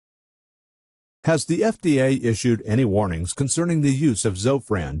Has the FDA issued any warnings concerning the use of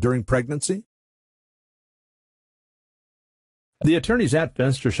Zofran during pregnancy? The attorneys at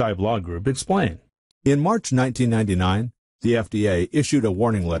Fenstersheib Law Group explain. In March 1999, the FDA issued a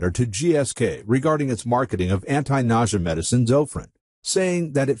warning letter to GSK regarding its marketing of anti-nausea medicine Zofran,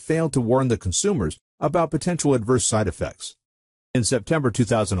 saying that it failed to warn the consumers about potential adverse side effects. In September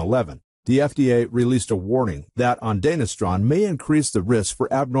 2011, the FDA released a warning that Ondansetron may increase the risk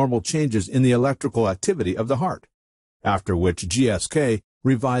for abnormal changes in the electrical activity of the heart, after which GSK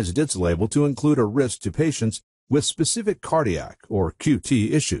revised its label to include a risk to patients with specific cardiac or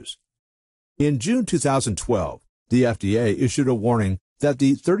QT issues. In June 2012, the FDA issued a warning that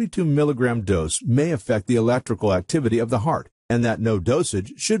the 32 milligram dose may affect the electrical activity of the heart and that no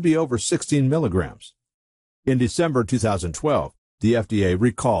dosage should be over 16 milligrams. In December 2012, the FDA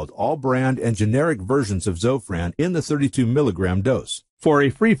recalled all brand and generic versions of Zofran in the 32 milligram dose. For a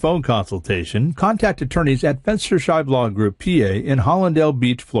free phone consultation, contact attorneys at Fenstersheib Law Group, PA in Hallandale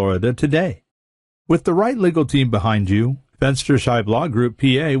Beach, Florida today. With the right legal team behind you, Fenstersheib Law Group,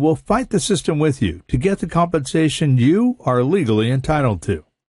 PA will fight the system with you to get the compensation you are legally entitled to.